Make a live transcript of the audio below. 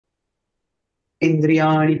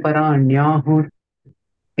इंद्रियाणि पराण्याहुः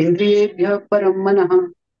इंद्रियेभ्यः परं मनः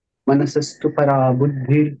मनसस्तु परा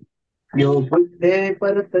बुद्धिः यो बुद्धेः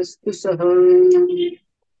परतस्तु सः.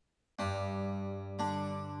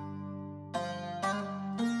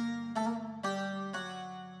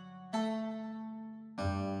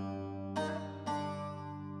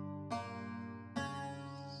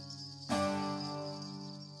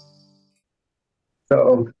 So,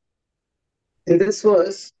 in this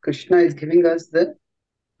verse, Krishna is giving us the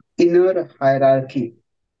inner hierarchy,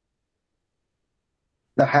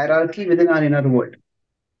 the hierarchy within our inner world.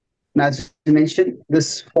 And as you mentioned,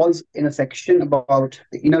 this falls in a section about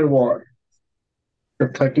the inner war, the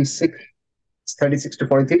 36 to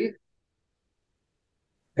 43.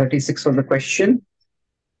 36 was the question,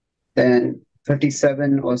 then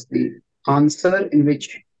 37 was the answer, in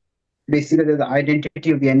which basically there's the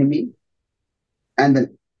identity of the enemy. And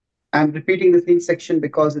then I'm repeating the same section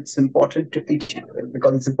because it's important to teach,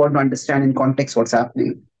 because it's important to understand in context what's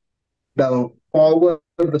happening. The power,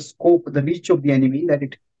 the scope, the reach of the enemy, that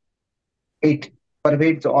it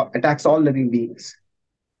pervades or attacks all living beings.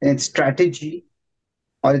 And its strategy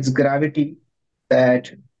or its gravity,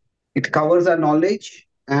 that it covers our knowledge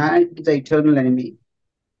and the eternal enemy.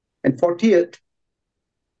 And 40th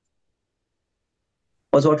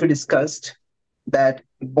was what we discussed, that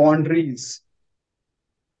boundaries,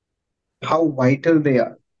 how vital they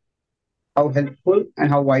are, how helpful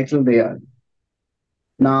and how vital they are.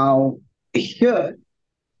 Now, here,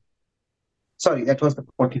 sorry, that was the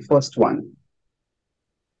 41st one.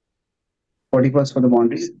 41st for the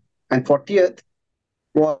boundaries. And 40th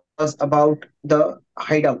was about the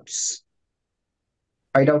hideouts,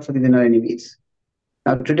 hideout for the inner enemies.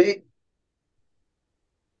 Now, today,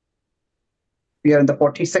 we are in the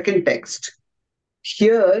 42nd text.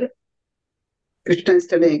 Here, Krishna is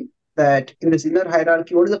telling that in this inner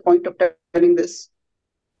hierarchy, what is the point of telling this?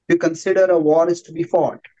 You consider a war is to be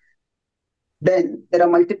fought, then there are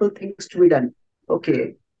multiple things to be done.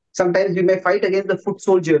 Okay, sometimes we may fight against the foot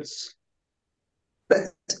soldiers.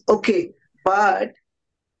 That's okay, but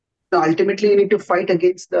ultimately you need to fight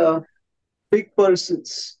against the big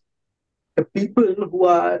persons, the people who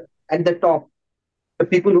are at the top, the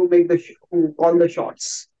people who make who call the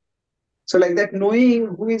shots. So like that, knowing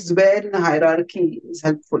who is where in the hierarchy is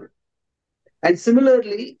helpful. And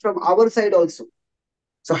similarly, from our side also.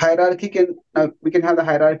 So hierarchy we can have the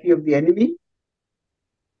hierarchy of the enemy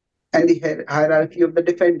and the hierarchy of the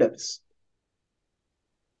defenders.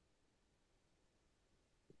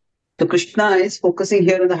 So Krishna is focusing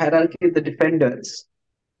here on the hierarchy of the defenders.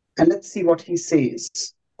 And let's see what he says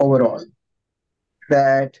overall.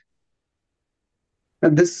 That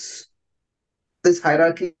this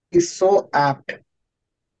hierarchy is so apt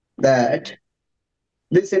that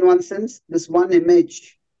this, in one sense, this one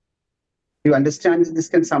image, you understand, this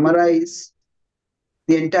can summarize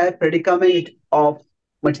the entire predicament of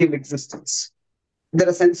material existence. There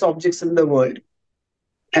are sense objects in the world,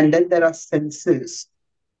 and then there are senses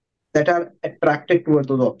that are attracted toward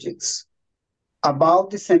those objects. Above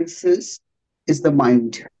the senses is the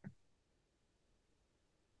mind.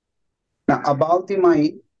 Now, above the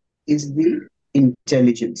mind is the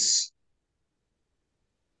intelligence.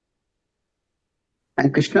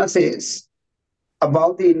 And Krishna says,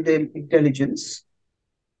 above the intelligence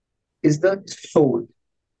is the soul.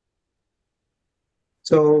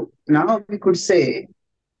 So now we could say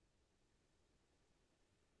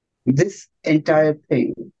this entire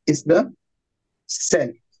thing is the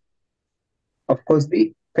self. Of course,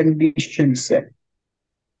 the conditioned self.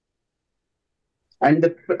 And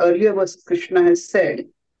the earlier verse, Krishna has said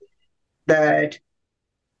that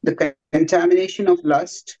the contamination of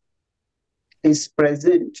lust is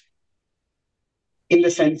present in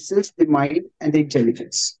the senses, the mind, and the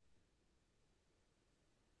intelligence.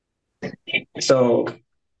 So, I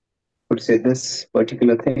would say this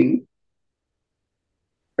particular thing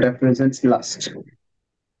represents lust.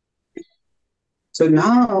 So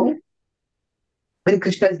now, when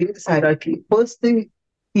Krishna is giving this hierarchy, first thing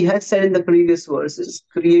he has said in the previous verses,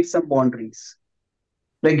 create some boundaries,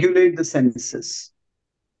 regulate the senses.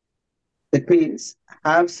 That means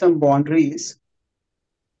have some boundaries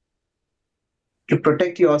to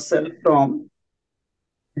protect yourself from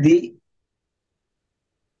the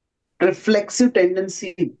reflexive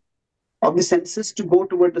tendency of the senses to go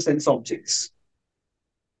toward the sense objects.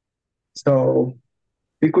 So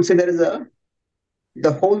we could say there is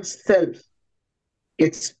the whole self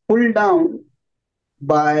gets pulled down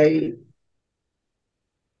by,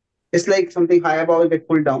 it's like something high above will get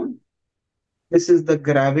pulled down. This is the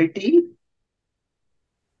gravity.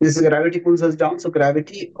 This gravity pulls us down. So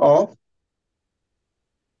gravity of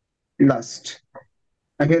lust.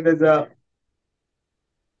 And here there's a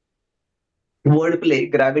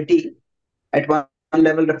wordplay. Gravity at one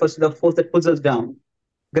level refers to the force that pulls us down.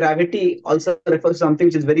 Gravity also refers to something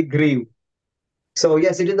which is very grave. So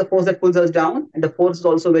yes, it is the force that pulls us down, and the force is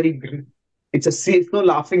also very grave. It's no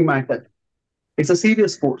laughing matter. It's a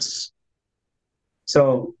serious force.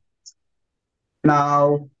 So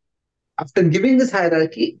now, after giving this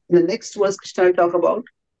hierarchy, in the next verse, Krishna will talk about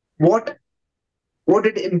what what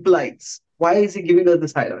it implies. Why is he giving us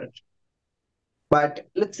this hierarchy? But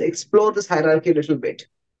let's explore this hierarchy a little bit.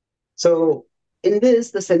 So in this,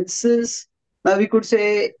 the senses, now we could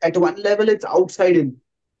say at one level it's outside in.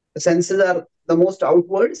 The senses are the most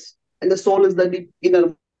outwards, and the soul is the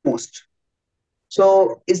innermost.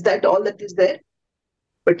 So is that all that is there?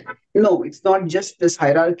 But no, it's not just this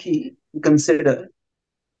hierarchy to consider.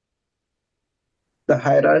 The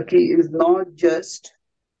hierarchy is not just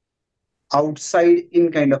outside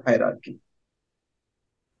in kind of hierarchy.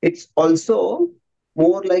 It's also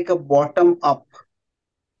more like a bottom up.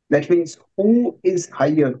 That means who is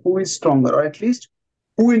higher, who is stronger, or at least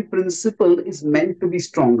who in principle is meant to be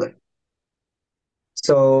stronger.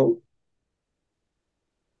 So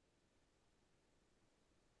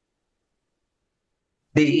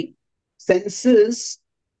the senses,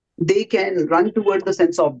 they can run towards the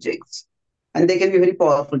sense objects and they can be very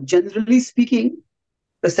powerful. Generally speaking,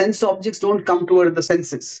 the sense objects don't come toward the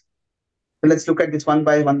senses. So let's look at this one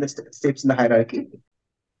by one, the steps in the hierarchy.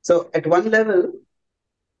 So at one level,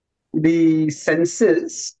 the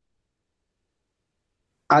senses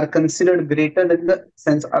are considered greater than the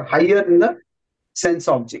sense, are higher than the sense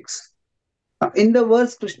objects. Now, in the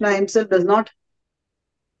verse, Krishna himself does not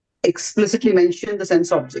explicitly mention the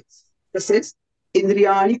sense objects. It says,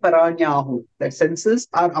 Indriyani paranyahu, that senses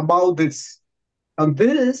are above this. Now, it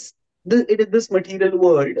is this material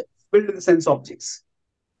world filled with sense objects.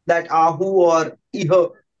 That ahu or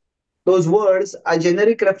iha, those words are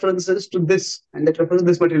generic references to this, and that refers to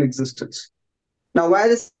this material existence. Now, why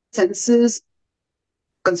the senses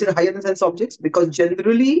considered higher than sense objects? Because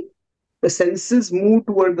generally, the senses move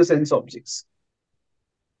toward the sense objects.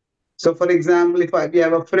 So, for example, if we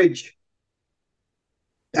have a fridge,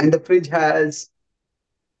 and the fridge has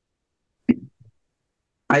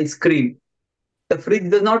ice cream, the fridge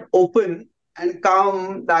does not open and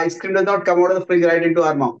the ice cream does not come out of the fridge right into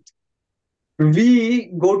our mouth.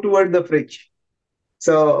 We go toward the fridge.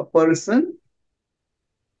 So, a person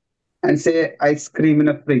and say ice cream in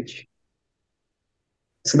a fridge.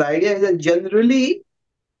 So, the idea is that generally,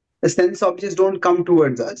 the sense objects don't come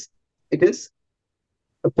towards us. It is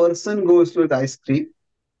the person goes toward the ice cream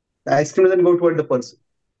doesn't go toward the person.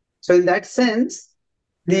 So in that sense,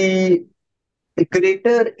 the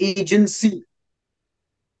greater agency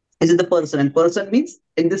is in the person, and person means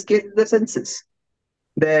in this case the senses.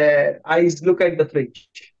 Their eyes look at the fridge,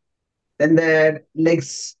 then their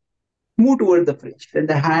legs move toward the fridge, then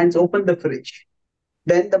the hands open the fridge,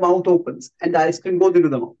 then the mouth opens and the ice cream goes into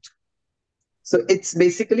the mouth. So it's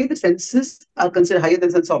basically the senses are considered higher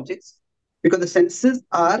than sense objects because the senses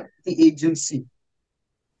are the agency.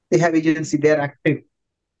 They have agency, they are active.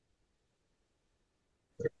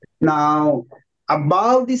 Now,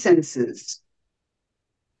 above the senses,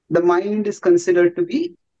 the mind is considered to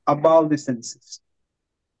be above the senses.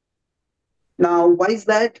 Now, why is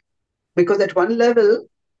that? Because at one level,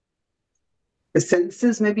 the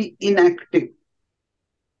senses may be inactive.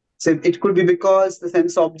 So it could be because the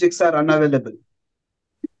sense objects are unavailable.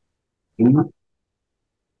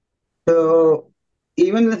 So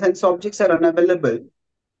even the sense objects are unavailable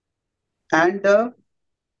and the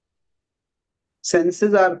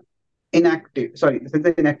senses are inactive. Sorry, the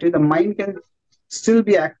senses are inactive. The mind can still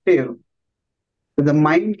be active. The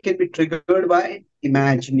mind can be triggered by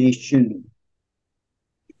imagination.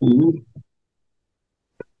 So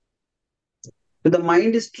the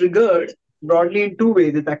mind is triggered broadly in two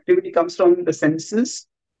ways. Its activity comes from the senses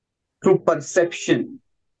through perception.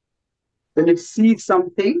 When it sees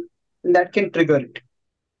something, that can trigger it.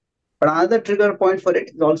 But another trigger point for it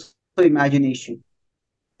is also imagination.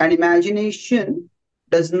 And imagination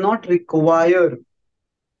does not require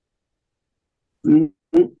the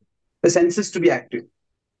senses to be active.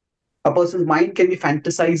 A person's mind can be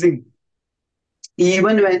fantasizing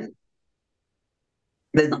even when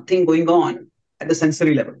there's nothing going on at the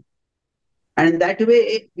sensory level. And in that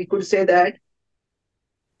way, we could say that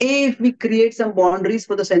if we create some boundaries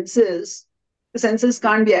for the senses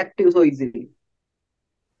can't be active so easily.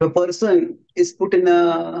 If a person is put in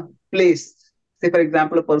a place, say for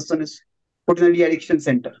example, a person is put in a de-addiction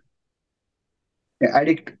center. The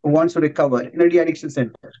addict wants to recover in a de-addiction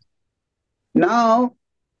center. Now,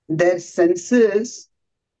 their senses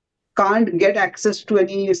can't get access to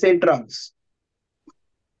any, say, drugs.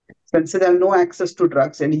 Senses have no access to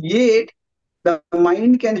drugs, and yet the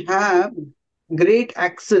mind can have great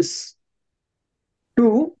access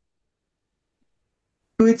to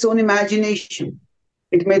its own imagination.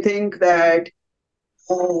 It may think that,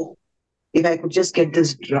 oh, if I could just get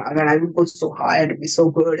this drug and I would go so high, it would be so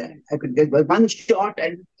good, and I could get one shot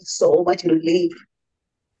and so much relief.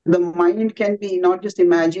 The mind can be not just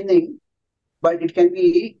imagining, but it can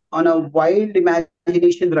be on a wild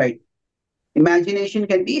imagination ride. Imagination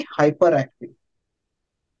can be hyperactive.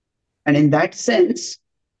 And in that sense,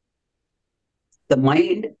 the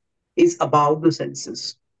mind is above the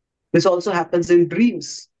senses. This also happens in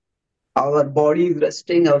dreams. Our body is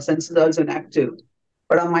resting, our senses are also inactive,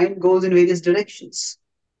 but our mind goes in various directions.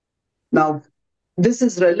 Now, this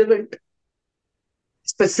is relevant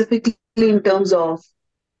specifically in terms of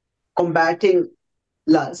combating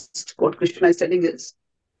lust. What Krishna is telling is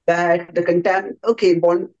that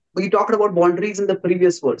we talked about boundaries in the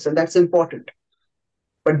previous words, and that's important.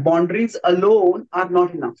 But boundaries alone are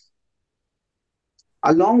not enough.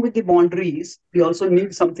 Along with the boundaries, we also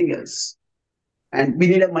need something else. And we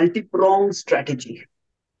need a multi-pronged strategy.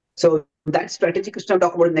 So that strategy, Krishna will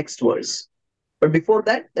talk about next verse. But before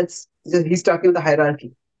that, he's talking about the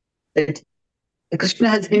hierarchy. That Krishna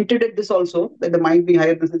has hinted at this also, that the mind being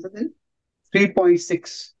higher than senses in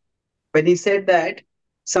 3.6, when he said that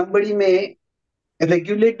somebody may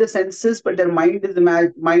regulate the senses, but their mind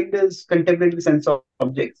is contemplating sense of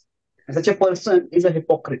objects. And such a person is a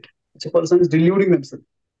hypocrite. Such a person is deluding themselves.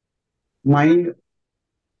 Mind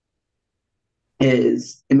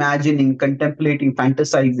is imagining, contemplating,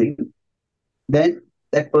 fantasizing. Then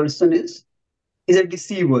that person is a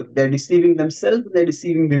deceiver. They're deceiving themselves, they're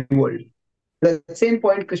deceiving the world. The same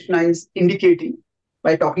point Krishna is indicating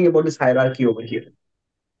by talking about this hierarchy over here.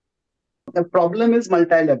 The problem is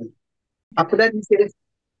multi-level. After that, he says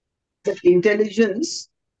that intelligence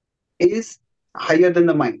is higher than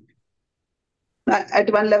the mind. Now,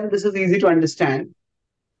 at one level, this is easy to understand.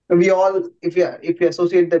 We all, if we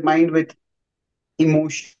associate the mind with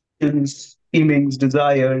emotions, feelings,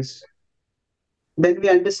 desires, then we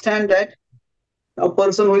understand that a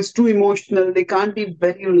person who is too emotional, they can't be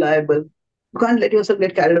very reliable. You can't let yourself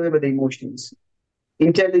get carried away by the emotions.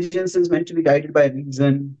 Intelligence is meant to be guided by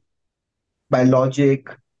reason, by logic.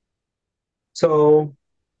 So,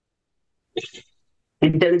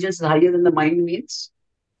 intelligence is higher than the mind means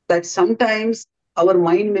that sometimes our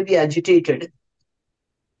mind may be agitated,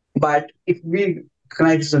 but if we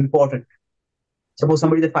recognize this is important. Suppose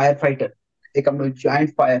somebody is a firefighter, they come to a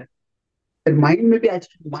giant fire. Their mind may be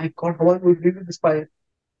agitated. My God, how am I deal with this fire?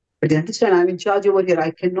 But they understand I'm in charge over here.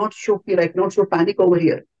 I cannot show fear. I cannot show panic over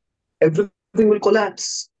here. Everything will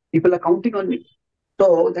collapse. People are counting on me.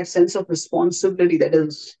 So that sense of responsibility, that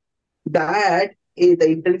is the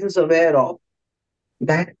intelligence aware of,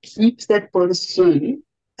 that keeps that person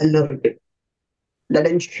alert. That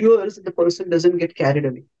ensures that the person doesn't get carried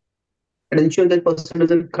away. That ensures that person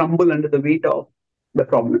doesn't crumble under the weight of the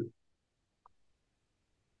problem.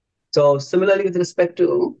 So similarly, with respect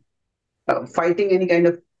to fighting any kind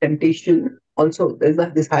of temptation, also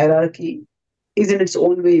this hierarchy is in its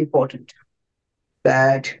own way important.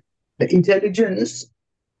 That the intelligence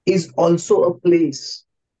is also a place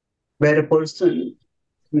where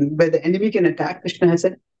where the enemy can attack. Krishna has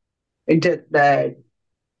said that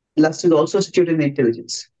lust is also situated in the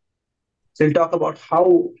intelligence. So we'll talk about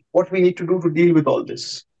what we need to do to deal with all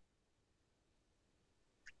this.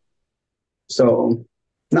 So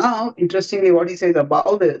now, interestingly, what he says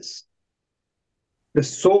above this, the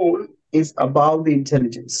soul is above the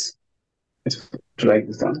intelligence. Let's write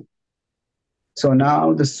this down. So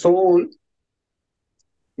now the soul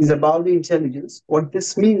is above the intelligence. What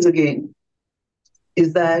this means again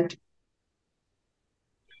is that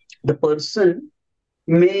the person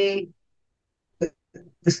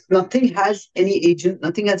nothing has any agent,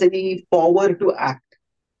 nothing has any power to act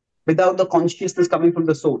without the consciousness coming from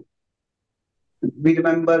the soul. We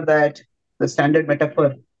remember that the standard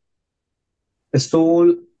metaphor, the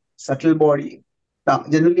soul, subtle body. Now,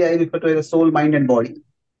 generally I refer to it as soul, mind, and body.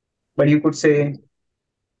 But you could say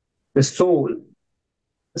the soul,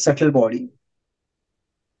 the subtle body.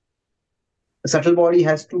 The subtle body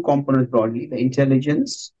has two components broadly, the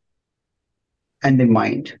intelligence and the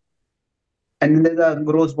mind. And then there's a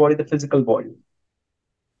gross body, the physical body.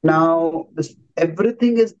 Now,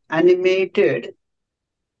 everything is animated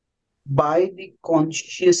by the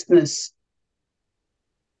consciousness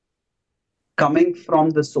coming from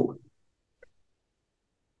the soul.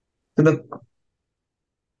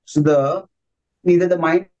 So neither the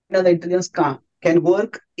mind nor the intelligence can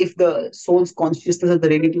work if the soul's consciousness of the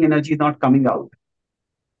radiating energy is not coming out.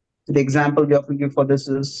 So the example we often give for this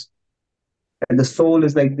is that the soul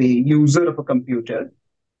is like the user of a computer.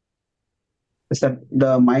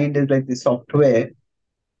 The mind is like the software,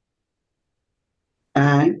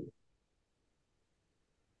 and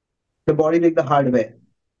the body like the hardware.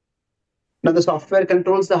 Now the software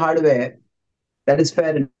controls the hardware. That is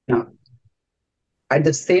fair enough. At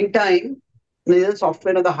the same time, neither the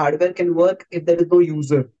software nor the hardware can work if there is no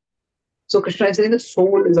user. So Krishna is saying the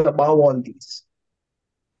soul is above all these.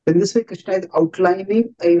 In this way, Krishna is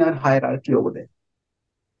outlining in our hierarchy over there.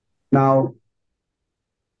 Now,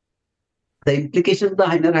 the implications of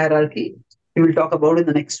the inner hierarchy we will talk about in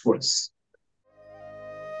the next verse.